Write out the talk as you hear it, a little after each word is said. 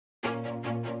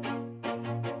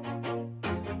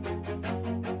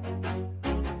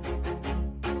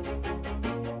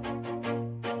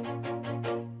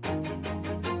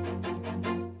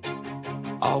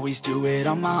Always do it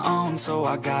on my own, so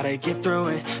I gotta get through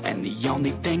it. And the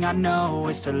only thing I know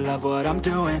is to love what I'm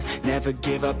doing. Never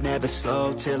give up, never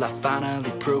slow, till I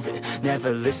finally prove it.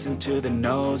 Never listen to the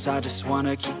no's, I just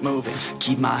wanna keep moving.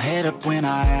 Keep my head up when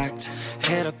I act,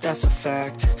 head up, that's a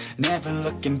fact. Never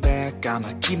looking back,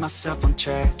 I'ma keep myself on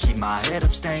track. Keep my head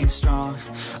up, staying strong,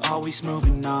 always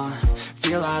moving on.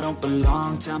 Feel I don't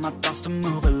belong, tell my thoughts to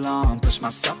move along. Push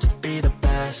myself to be the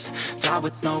best, die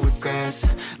with no regrets.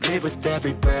 Live with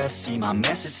every breath, see my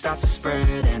message start to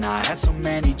spread. And I had so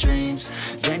many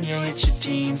dreams, then you hit your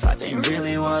teens. Life ain't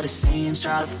really what it seems,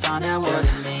 try to find out what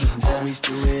it means. Always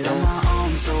do it on my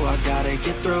own, so I gotta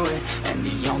get through it. And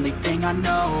the only thing I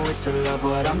know is to love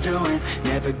what I'm doing.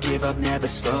 Never give up, never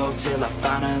slow, till I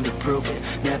finally prove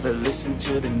it. Never listen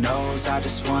to the no's, I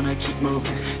just wanna keep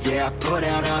moving. Yeah, I put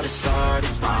out all this art,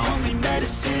 it's my only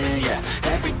medicine. Yeah,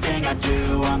 everything I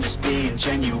do, I'm just being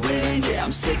genuine. Yeah,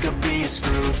 I'm sick of being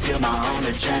screwed, feel my own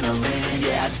adrenaline.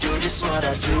 Yeah, I do just what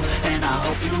I do, and I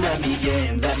hope you let me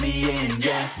in,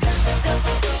 yeah.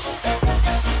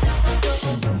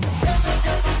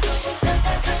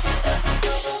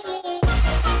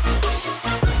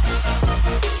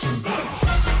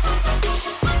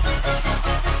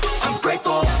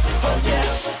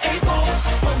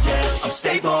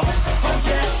 Stable, oh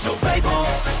yeah, no label,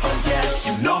 oh yeah,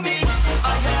 you know me.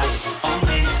 I have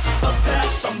only a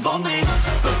path, I'm lonely,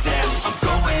 but damn, I'm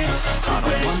going to win. I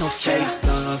don't want no fake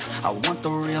love, I want the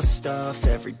real stuff.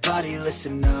 Everybody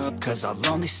listen up, cause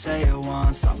I'll only say it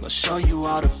once. I'm gonna show you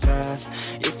all the path,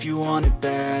 if you want it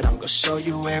bad. I'm gonna show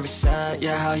you where it's at,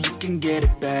 yeah, how you can get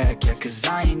it back. Yeah, cause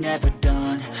I ain't never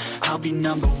done, I'll be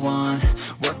number one.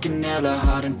 Working hella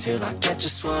hard until I get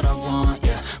just what I want,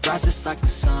 yeah. Rises like the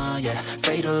sun, yeah,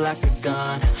 fatal like a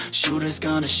gun. Shooter's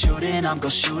gonna shoot and I'm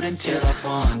gonna shoot until I've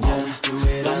won, yeah. Always do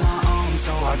it on my own,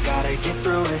 so I gotta get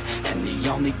through it. And the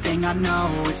only thing I know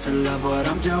is to love what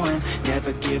I'm doing.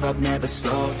 Never give up, never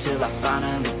slow, till I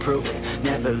finally prove it.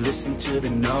 Never listen to the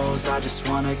no's, I just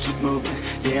wanna keep moving.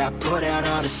 Yeah, I put out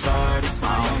all this art, it's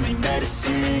my only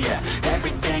medicine. Yeah,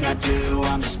 everything I do,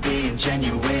 I'm just being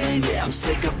genuine. Yeah, I'm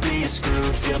sick of being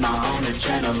screwed, feel my own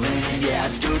adrenaline. Yeah,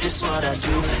 I do just what I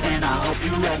do, and I hope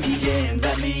you let me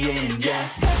in, yeah.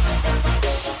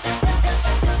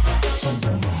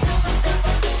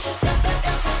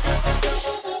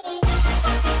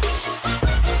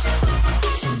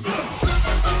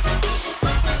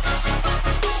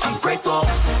 I'm grateful,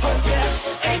 oh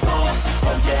yeah, able,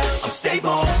 oh yeah, I'm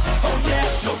stable.